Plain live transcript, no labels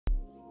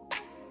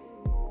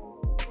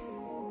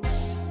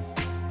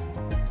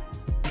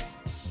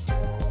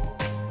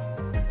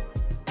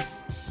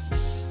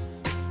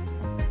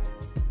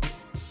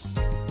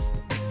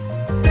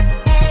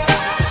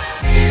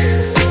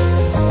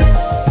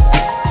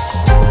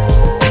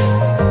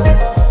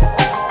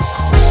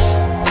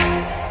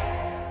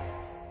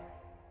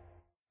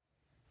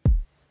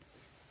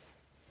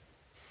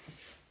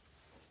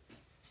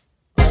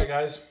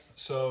guys,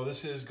 so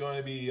this is going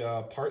to be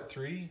part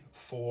 3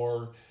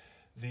 for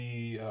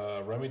the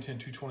Remington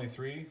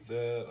 223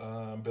 that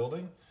I'm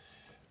building.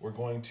 We're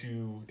going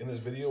to, in this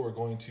video, we're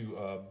going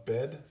to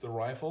bed the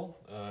rifle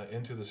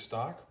into the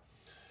stock.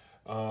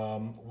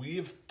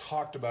 We've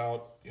talked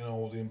about,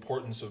 the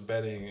importance of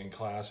bedding in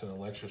class and in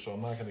lecture, so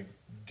I'm not going to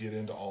get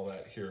into all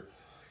that here.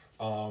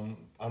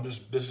 This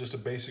is just a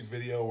basic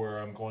video where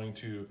I'm going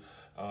to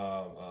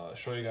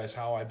show you guys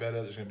how I bed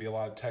it. There's going to be a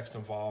lot of text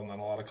involved, not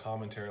a lot of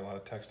commentary, a lot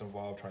of text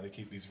involved, trying to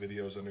keep these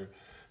videos under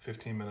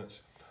 15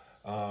 minutes.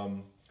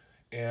 And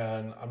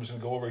I'm just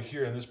going to go over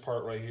here in this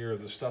part right here,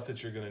 the stuff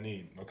that you're going to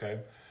need, okay?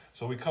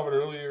 So we covered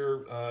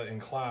earlier in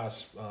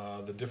class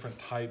the different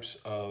types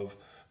of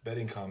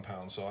bedding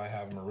compounds. So I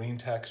have Marine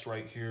Text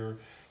right here,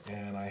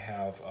 and I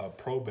have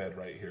Pro Bed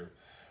right here.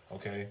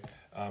 Okay,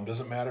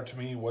 doesn't matter to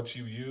me what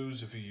you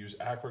use. If you use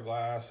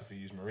Aquaglass, if you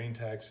use Marine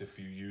Text, if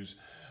you use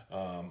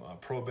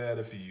Pro Bed,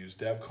 if you use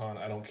DevCon,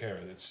 I don't care.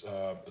 It's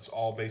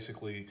all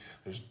basically,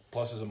 there's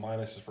pluses and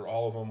minuses for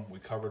all of them. We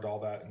covered all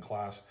that in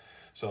class.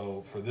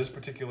 So for this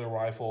particular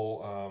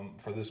rifle,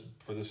 for this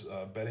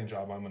bedding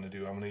job I'm going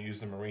to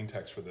use the Marine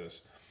Text for this.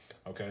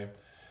 Okay,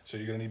 so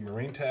you're going to need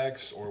Marine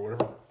Text or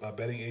whatever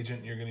bedding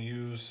agent you're going to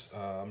use.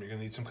 You're going to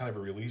need some kind of a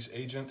release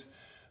agent.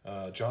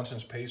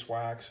 Johnson's Paste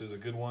Wax is a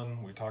good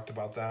one. We talked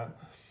about that.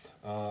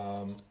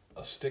 A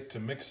stick to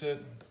mix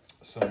it,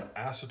 some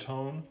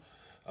acetone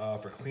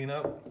for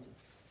cleanup,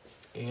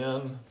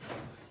 and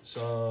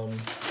some,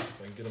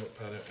 if I can get them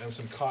up, and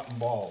some cotton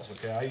balls.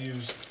 Okay, I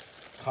use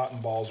cotton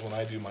balls when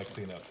I do my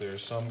cleanup.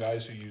 There's some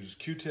guys who use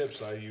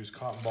Q-tips. I use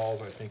cotton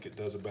balls. I think it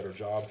does a better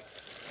job.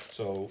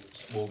 So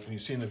when you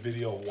see in the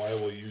video why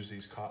we'll use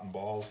these cotton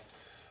balls,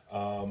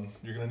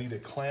 you're going to need a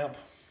clamp.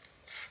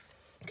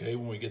 Okay,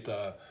 when we get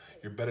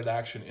your bedded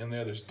action in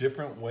there, there's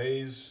different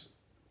ways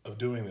of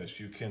doing this.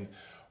 You can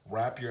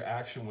wrap your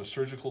action with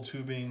surgical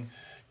tubing.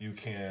 You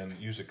can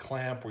use a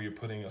clamp where you're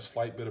putting a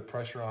slight bit of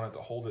pressure on it to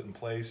hold it in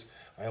place.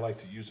 I like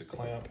to use a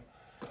clamp.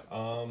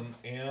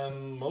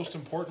 And most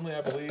importantly,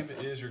 I believe,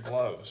 is your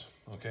gloves.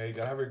 Okay, you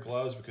gotta have your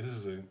gloves because this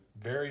is a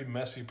very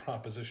messy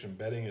proposition.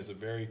 Bedding is a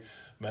very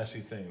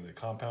messy thing. The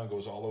compound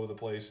goes all over the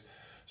place.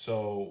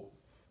 So,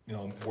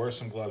 wear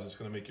some gloves. It's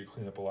gonna make your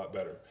cleanup a lot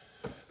better.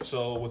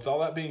 So with all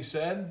that being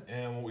said,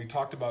 and what we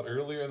talked about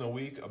earlier in the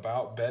week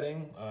about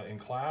bedding in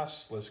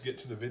class, let's get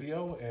to the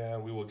video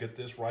and we will get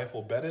this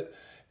rifle bedded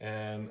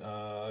and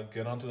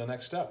get on to the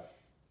next step.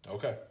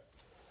 Okay.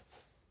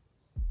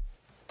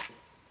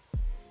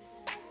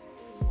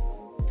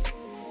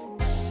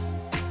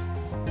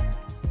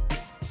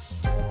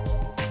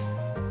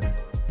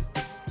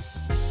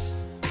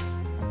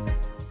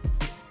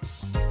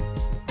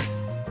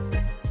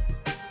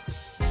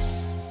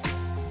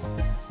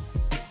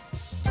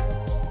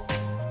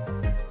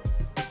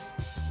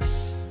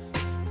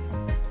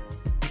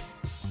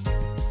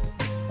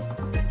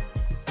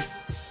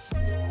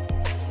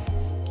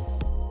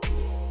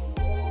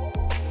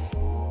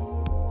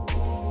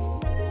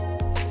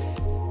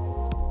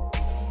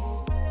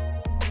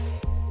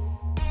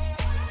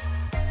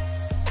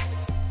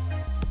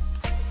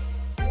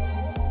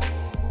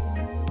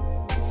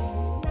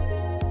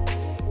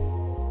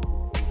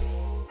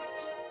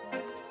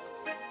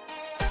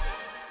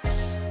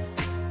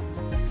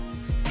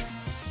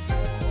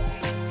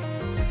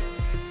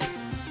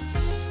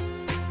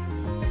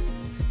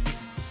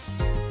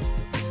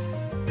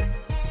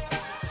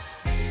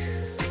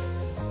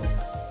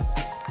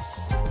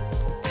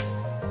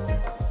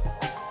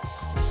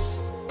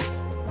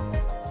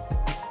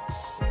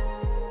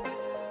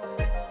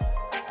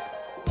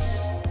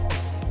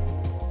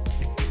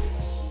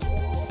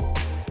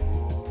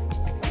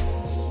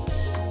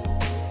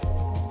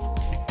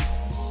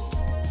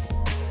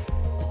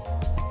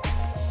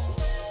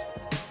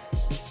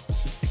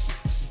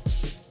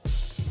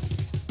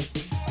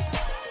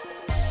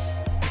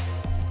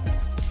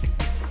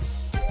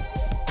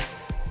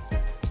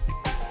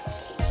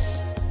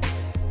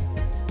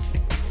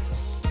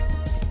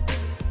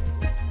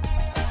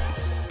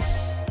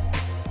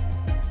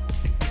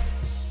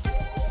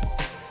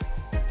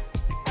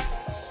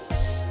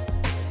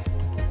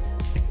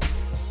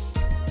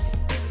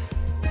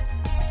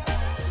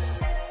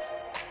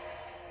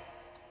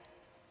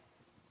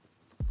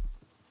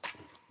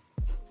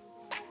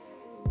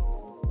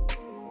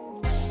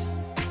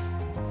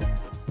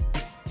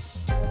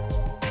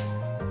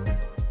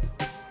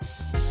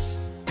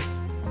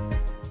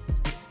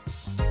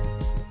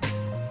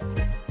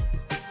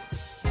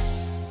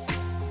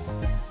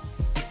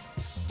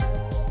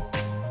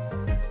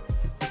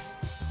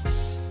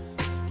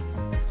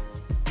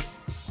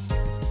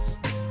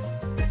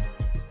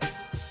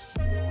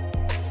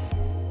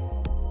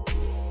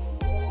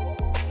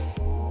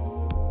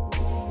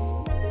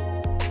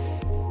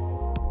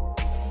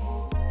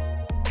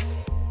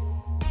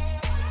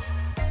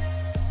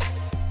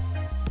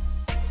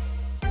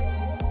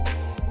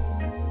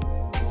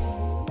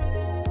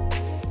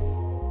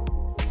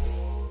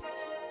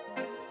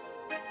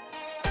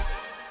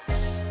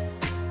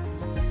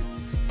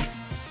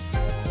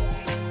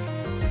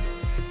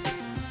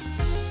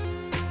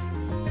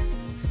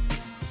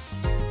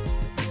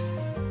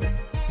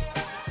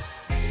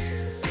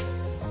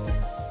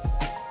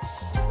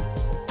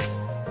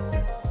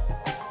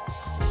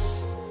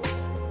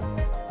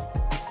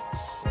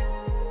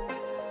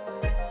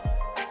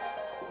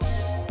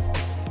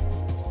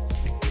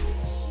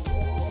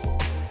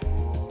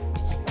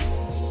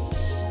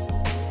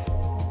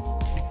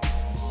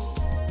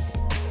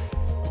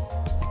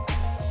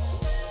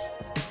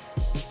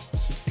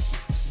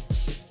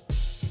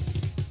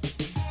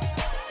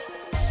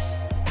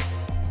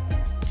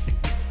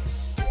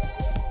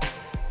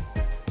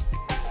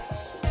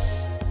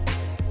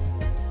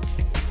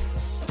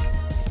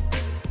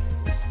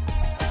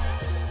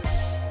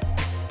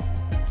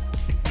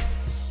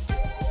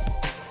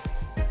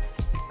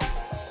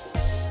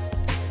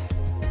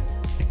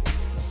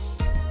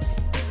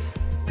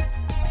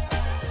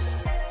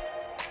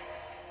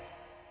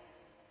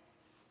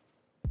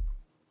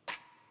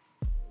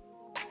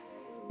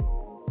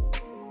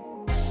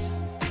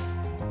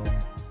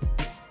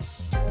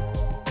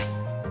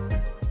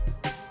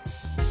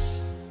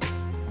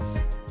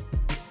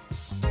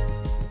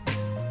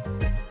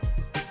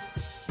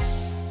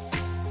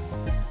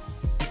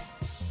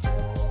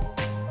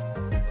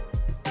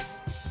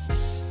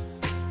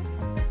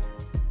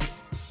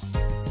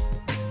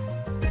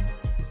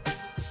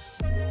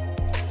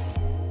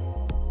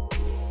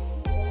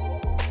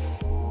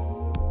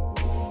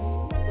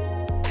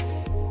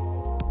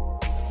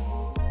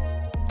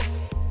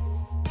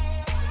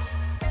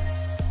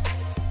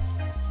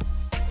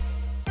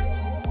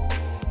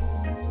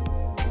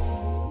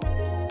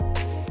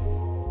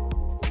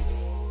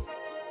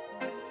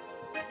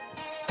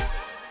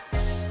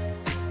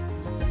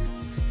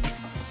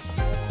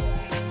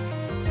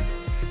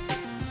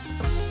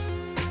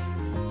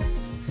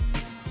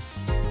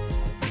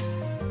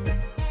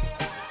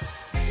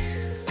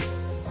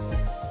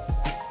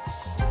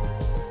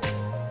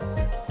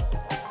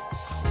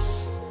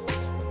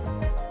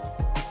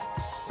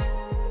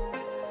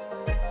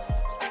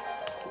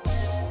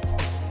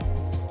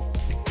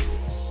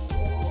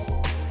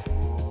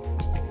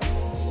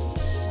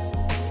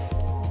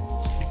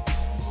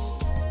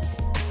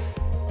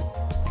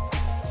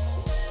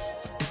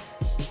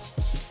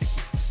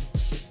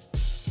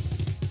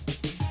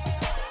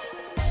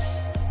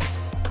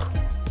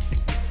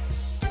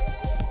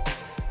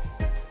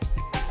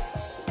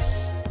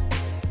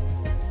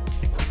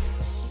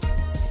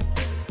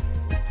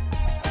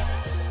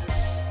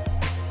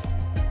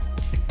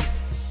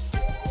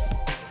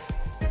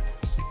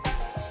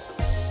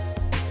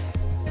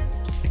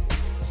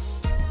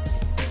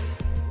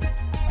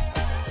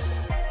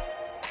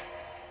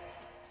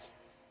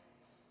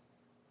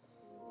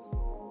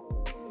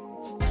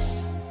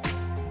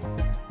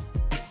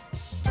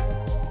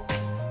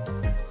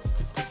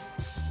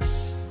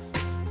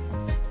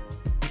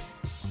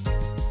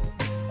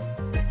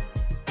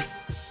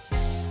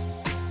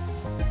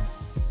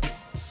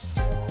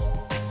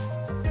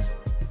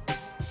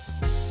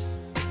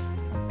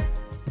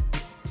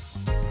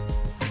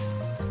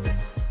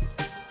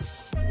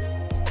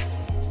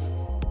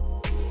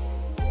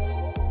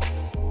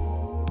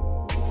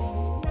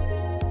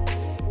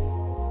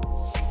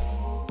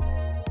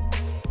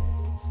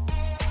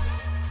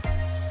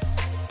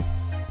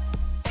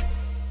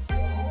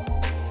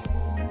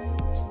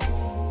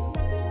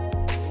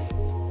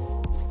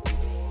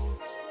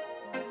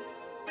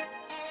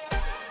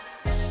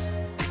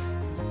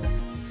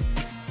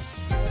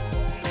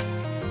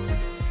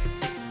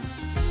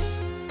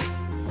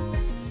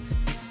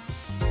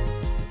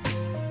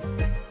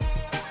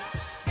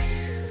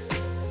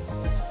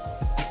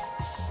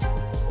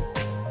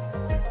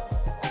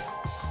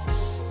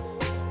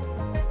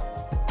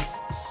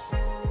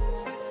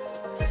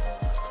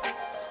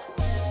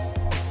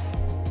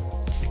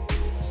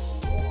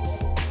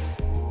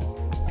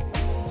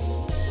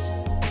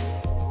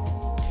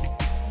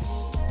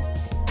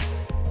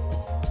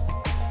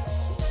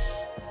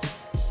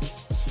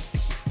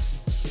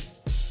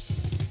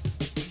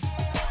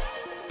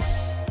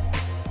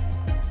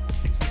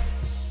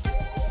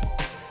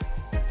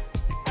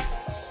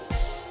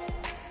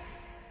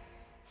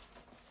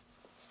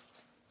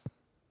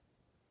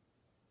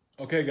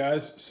 Okay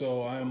guys,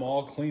 so I am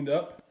all cleaned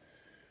up.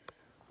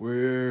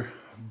 We're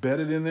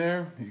bedded in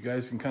there. You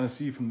guys can kind of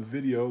see from the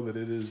video that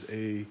it is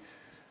a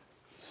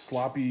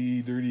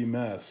sloppy, dirty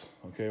mess,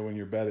 okay, when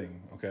you're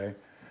bedding, okay?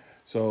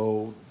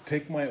 So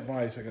take my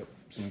advice. I got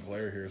some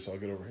glare here, so I'll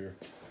get over here.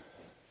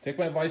 Take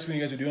my advice when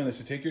you guys are doing this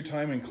to take your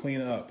time and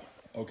clean up,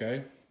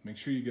 okay? Make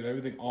sure you get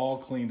everything all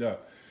cleaned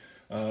up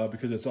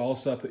because it's all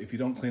stuff that if you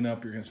don't clean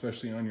up, you're gonna,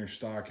 especially on your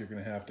stock, you're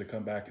gonna have to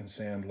come back and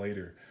sand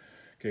later.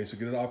 Okay, so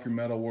get it off your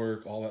metal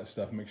work, all that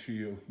stuff. Make sure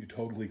you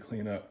totally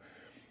clean up.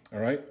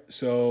 All right,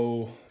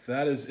 so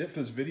that is it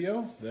for this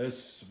video.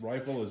 This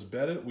rifle is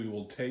bedded. We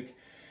will take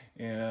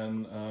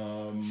and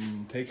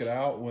take it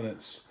out when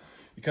it's,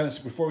 you kind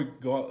of, before we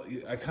go out,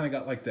 I kind of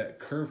got like that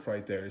curve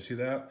right there. You see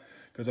that?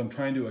 Because I'm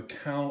trying to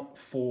account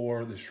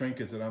for the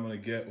shrinkage that I'm gonna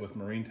get with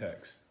Marine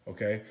Techs,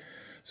 okay?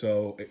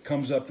 So it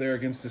comes up there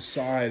against the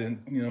side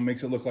and, you know,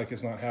 makes it look like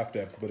it's not half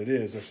depth, but it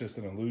is. That's just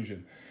an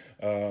illusion.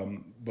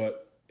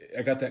 But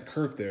I got that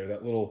curve there,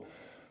 that little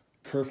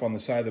curve on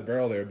the side of the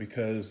barrel there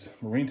because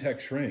Marine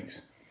Tech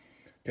shrinks.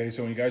 Okay,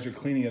 so when you guys are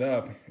cleaning it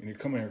up and you're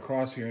coming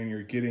across here and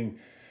you're getting,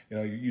 you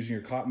know, you're using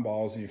your cotton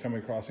balls and you're coming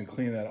across and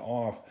cleaning that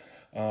off,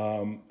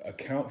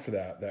 account for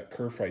that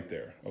curve right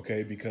there,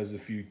 okay? Because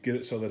if you get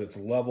it so that it's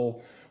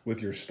level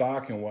with your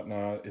stock and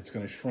whatnot, it's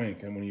gonna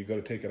shrink. And when you go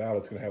to take it out,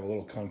 it's gonna have a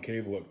little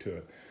concave look to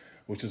it,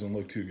 which doesn't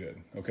look too good,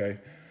 okay?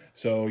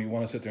 So you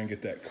wanna sit there and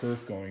get that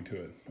curve going to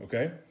it,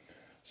 okay?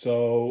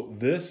 So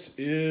this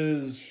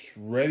is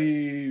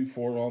ready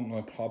for,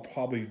 I'll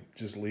probably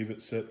just leave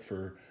it sit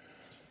for,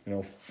 you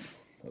know,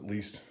 at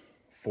least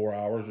 4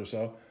 hours or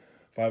so,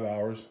 5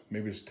 hours,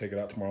 maybe just take it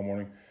out tomorrow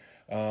morning.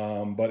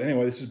 But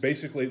anyway, this is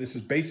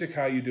basic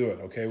how you do it,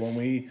 okay? When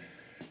we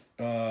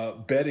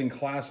bed in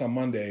class on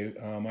Monday,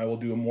 I will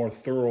do a more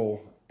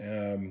thorough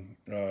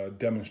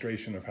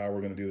demonstration of how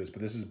we're gonna do this,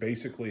 but this is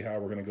basically how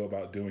we're gonna go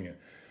about doing it.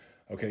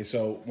 Okay,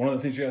 so one of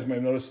the things you guys might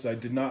have noticed is I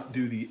did not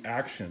do the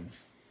action.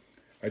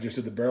 I just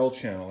did the barrel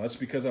channel. That's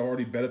because I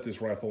already bedded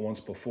this rifle once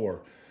before.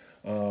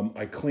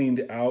 I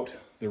cleaned out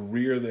the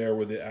rear there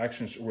where the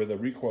action, where the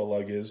recoil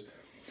lug is,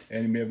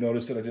 and you may have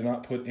noticed that I did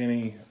not put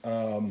any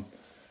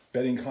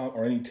bedding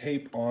or any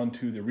tape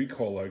onto the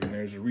recoil lug, and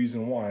there's a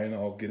reason why, and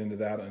I'll get into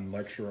that and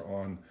lecture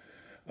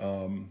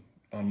on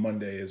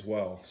Monday as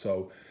well.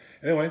 So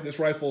anyway, this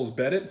rifle is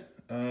bedded.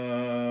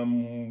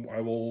 I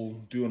will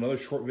do another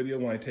short video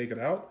when I take it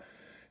out,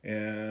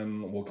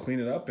 and we'll clean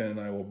it up, and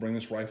I will bring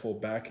this rifle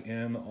back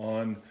in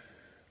on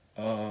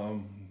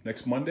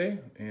next Monday,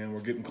 and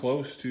we're getting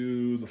close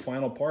to the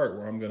final part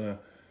where I'm gonna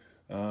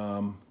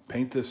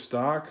paint this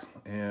stock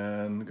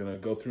and gonna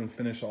go through and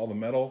finish all the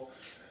metal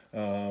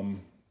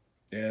and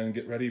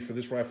get ready for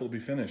this rifle to be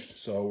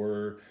finished. So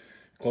we're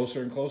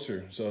closer and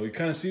closer. So you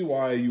kind of see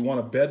why you want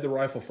to bed the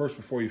rifle first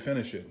before you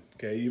finish it.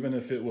 Okay, even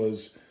if it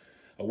was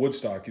a wood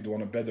stock, you'd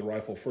want to bed the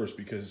rifle first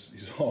because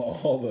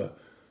all the,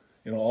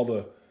 you know, all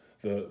the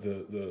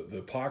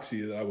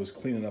epoxy that I was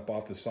cleaning up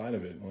off the side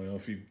of it. You know,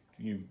 if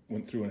you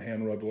went through and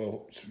hand rubbed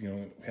oil, you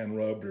know, hand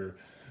rubbed or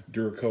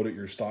Duracoated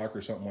your stock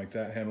or something like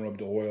that, hand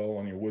rubbed oil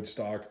on your wood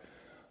stock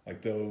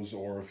like those,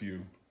 or if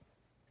you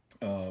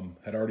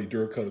had already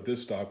Duracoated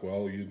this stock,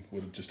 well, you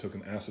would have just took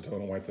an acetone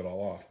and wiped it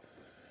all off.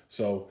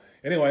 So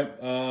anyway,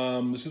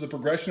 this is the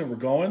progression of we're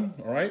going.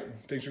 All right,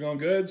 things are going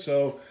good.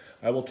 So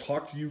I will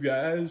talk to you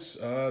guys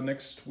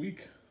next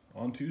week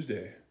on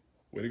Tuesday.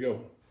 Way to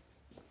go.